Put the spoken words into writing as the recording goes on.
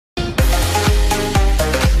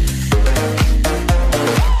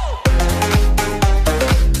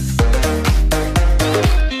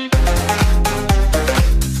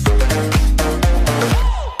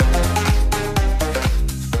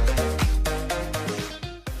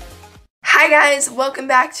Hi guys, welcome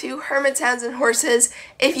back to Hermit Sounds and Horses.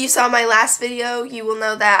 If you saw my last video, you will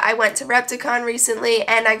know that I went to Repticon recently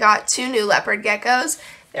and I got 2 new leopard geckos.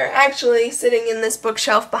 They're actually sitting in this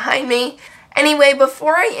bookshelf behind me. Anyway,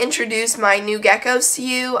 before I introduce my new geckos to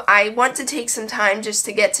you, I want to take some time just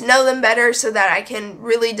to get to know them better so that I can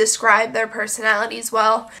really describe their personalities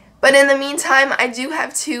well. But in the meantime, I do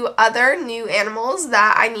have 2 other new animals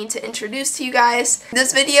that I need to introduce to you guys.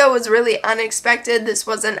 This video was really unexpected. This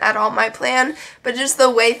wasn't at all my plan, but just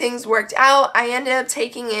the way things worked out, I ended up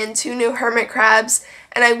taking in 2 new hermit crabs,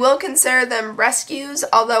 and I will consider them rescues,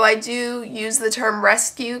 although I do use the term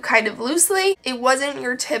rescue kind of loosely. It wasn't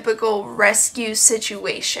your typical rescue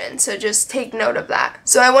situation, so just take note of that.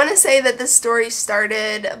 So I want to say that this story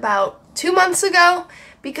started about 2 months ago,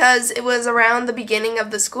 because it was around the beginning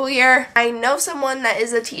of the school year. I know someone that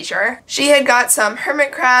is a teacher. She had got some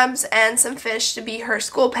hermit crabs and some fish to be her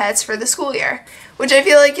school pets for the school year, which I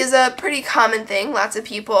feel like is a pretty common thing. Lots of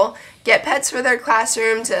people get pets for their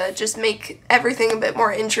classroom to just make everything a bit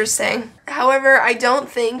more interesting. However, I don't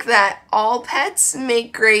think that all pets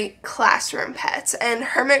make great classroom pets, and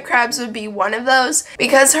hermit crabs would be one of those.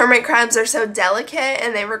 Because hermit crabs are so delicate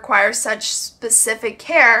and they require such specific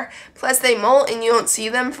care, plus they molt and you don't see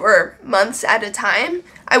them for months at a time,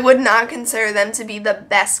 I would not consider them to be the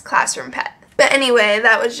best classroom pet. But anyway,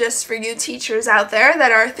 that was just for you teachers out there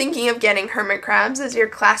that are thinking of getting hermit crabs as your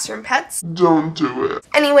classroom pets. Don't do it.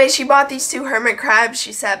 Anyway, she bought these 2 hermit crabs.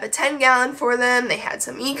 She set up a 10-gallon for them. They had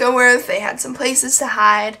some eco-worth. They had some places to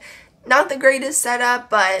hide. Not the greatest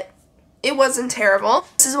setup, but it wasn't terrible.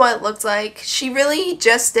 This is what it looked like. She really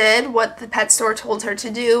just did what the pet store told her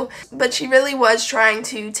to do, but she really was trying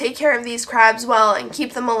to take care of these crabs well and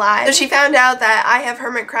keep them alive. So she found out that I have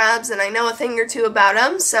hermit crabs and I know a thing or two about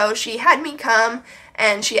them, so she had me come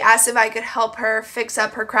and she asked if I could help her fix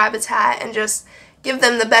up her crab habitat and just give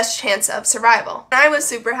them the best chance of survival. And I was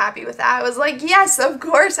super happy with that. I was like, yes, of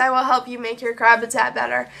course I will help you make your crab habitat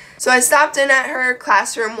better. So I stopped in at her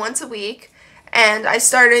classroom once a week, and I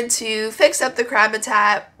started to fix up the crab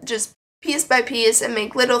habitat just piece by piece and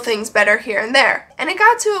make little things better here and there. And it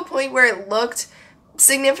got to a point where it looked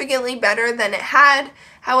significantly better than it had.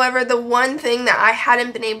 However, the one thing that I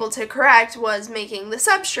hadn't been able to correct was making the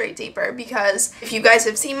substrate deeper, because if you guys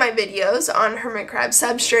have seen my videos on hermit crab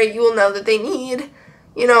substrate, you will know that they need,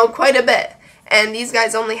 quite a bit. And these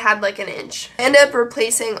guys only had like 1 inch. I ended up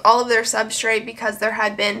replacing all of their substrate because there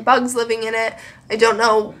had been bugs living in it. I don't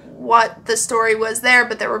know what the story was there,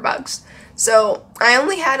 but there were bugs. So I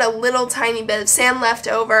only had a little tiny bit of sand left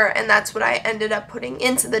over, and that's what I ended up putting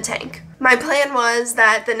into the tank. My plan was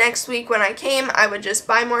that the next week when I came, I would just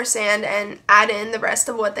buy more sand and add in the rest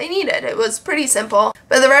of what they needed. It was pretty simple,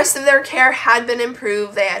 but the rest of their care had been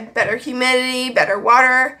improved. They had better humidity, better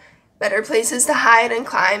water, better places to hide and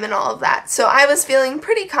climb and all of that. So I was feeling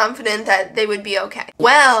pretty confident that they would be okay.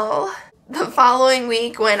 Well, the following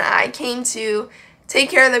week when I came to take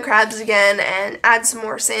care of the crabs again and add some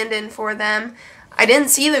more sand in for them, I didn't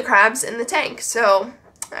see the crabs in the tank. So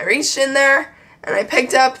I reached in there and I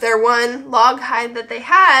picked up their 1 log hide that they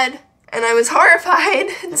had, and I was horrified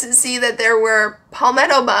to see that there were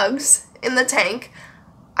palmetto bugs in the tank.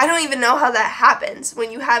 I don't even know how that happens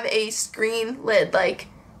when you have a screen lid. Like,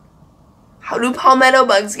 how do palmetto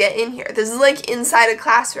bugs get in here? This is like inside a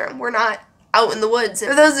classroom. We're not out in the woods. And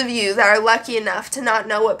for those of you that are lucky enough to not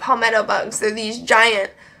know what palmetto bugs, they're these giant,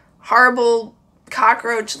 horrible,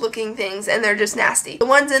 cockroach-looking things, and they're just nasty. The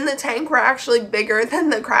ones in the tank were actually bigger than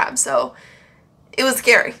the crabs, so it was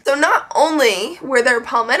scary. So not only were there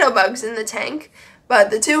palmetto bugs in the tank, but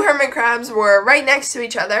the 2 hermit crabs were right next to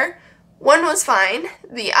each other. One was fine.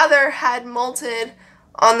 The other had molted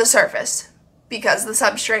on the surface because the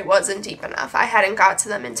substrate wasn't deep enough. I hadn't got to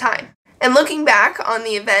them in time. And looking back on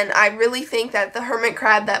the event, I really think that the hermit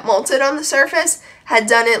crab that molted on the surface had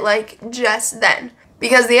done it like just then,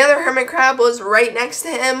 because the other hermit crab was right next to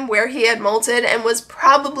him where he had molted and was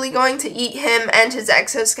probably going to eat him and his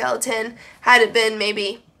exoskeleton had it been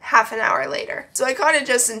maybe half an hour later. So I caught it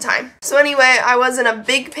just in time. So anyway, I was in a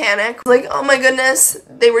big panic. Like, oh my goodness,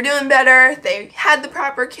 they were doing better. They had the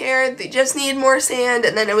proper care. They just needed more sand,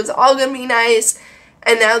 and then it was all gonna be nice.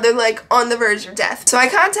 And now they're like on the verge of death. So I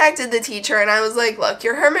contacted the teacher and I was like, look,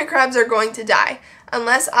 your hermit crabs are going to die.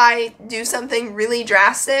 Unless I do something really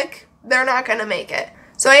drastic, they're not gonna make it.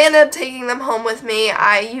 So I ended up taking them home with me.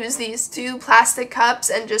 I used these 2 plastic cups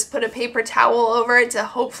and just put a paper towel over it to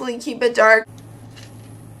hopefully keep it dark.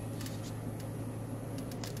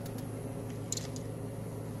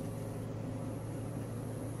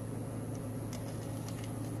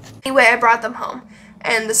 Anyway, I brought them home.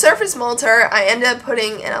 And the surface molter, I ended up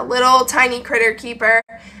putting in a little tiny critter keeper,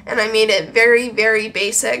 and I made it very, very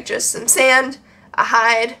basic, just some sand, a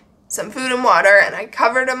hide, some food and water, and I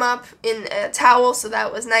covered him up in a towel so that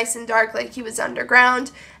it was nice and dark like he was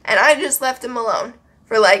underground, and I just left him alone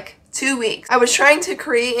for like 2 weeks. I was trying to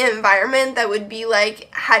create an environment that would be like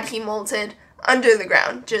had he molted under the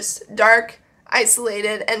ground, just dark,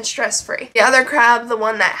 isolated, and stress-free. The other crab, the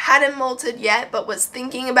one that hadn't molted yet but was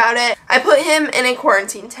thinking about it, I put him in a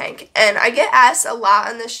quarantine tank, and I get asked a lot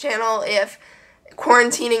on this channel if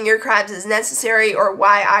quarantining your crabs is necessary or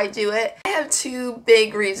why I do it. I have two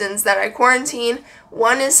big reasons that I quarantine.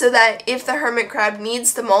 One is so that if the hermit crab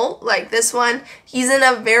needs to molt, like this one, he's in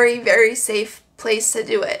a very, very safe place to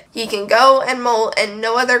do it. He can go and molt and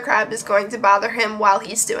no other crab is going to bother him while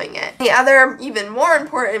he's doing it. The other, even more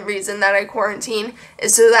important reason that I quarantine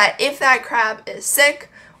is so that if that crab is sick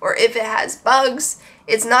or if it has bugs,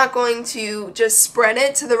 it's not going to just spread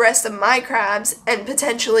it to the rest of my crabs and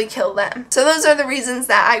potentially kill them. So those are the reasons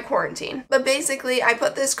that I quarantine. But basically, I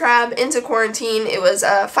put this crab into quarantine. It was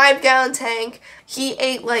a 5-gallon tank. He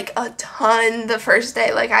ate like a ton the first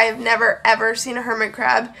day. Like, I have never ever seen a hermit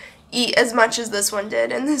crab eat as much as this one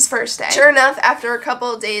did in his first day. Sure enough, after a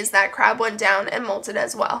couple of days, that crab went down and molted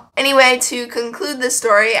as well. Anyway, to conclude this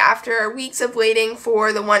story, after weeks of waiting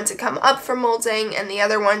for the one to come up from molting and the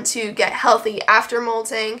other one to get healthy after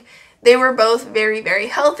molting, they were both very, very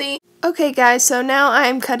healthy. Okay guys, so now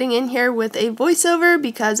I'm cutting in here with a voiceover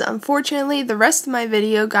because unfortunately the rest of my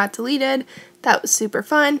video got deleted. That was super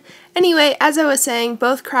fun. Anyway, as I was saying,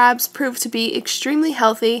 both crabs proved to be extremely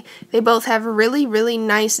healthy. They both have a really, really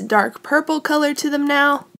nice dark purple color to them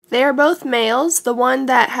now. They are both males. The one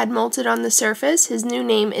that had molted on the surface, his new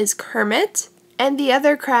name is Hermit, and the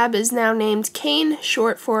other crab is now named Cane,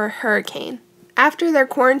 short for Hurricane. After their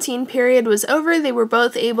quarantine period was over, they were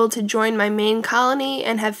both able to join my main colony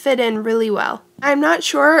and have fit in really well. I'm not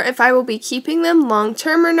sure if I will be keeping them long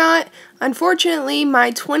term or not. Unfortunately,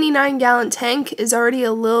 my 29-gallon tank is already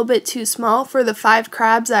a little bit too small for the 5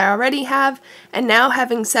 crabs I already have, and now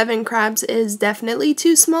having 7 crabs is definitely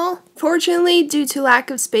too small. Fortunately, due to lack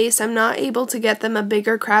of space, I'm not able to get them a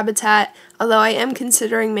bigger crabbitat, although I am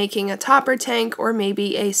considering making a topper tank or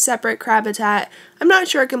maybe a separate crabbitat. I'm not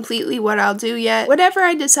sure completely what I'll do yet. Whatever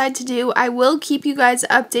I decide to do, I will keep you guys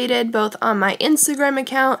updated both on my Instagram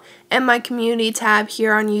account and my community tab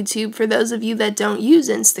here on YouTube for those of you that don't use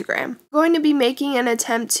Instagram. I'm going to be making an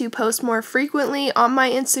attempt to post more frequently on my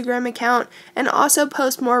Instagram account and also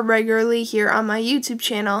post more regularly here on my YouTube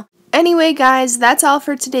channel. Anyway guys, that's all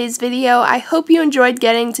for today's video. I hope you enjoyed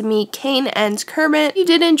getting to meet Cane and Hermit. If you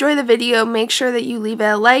did enjoy the video, make sure that you leave it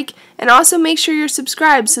a like, and also make sure you're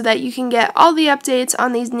subscribed so that you can get all the updates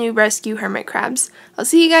on these new rescue hermit crabs. I'll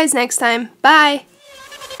see you guys next time. Bye!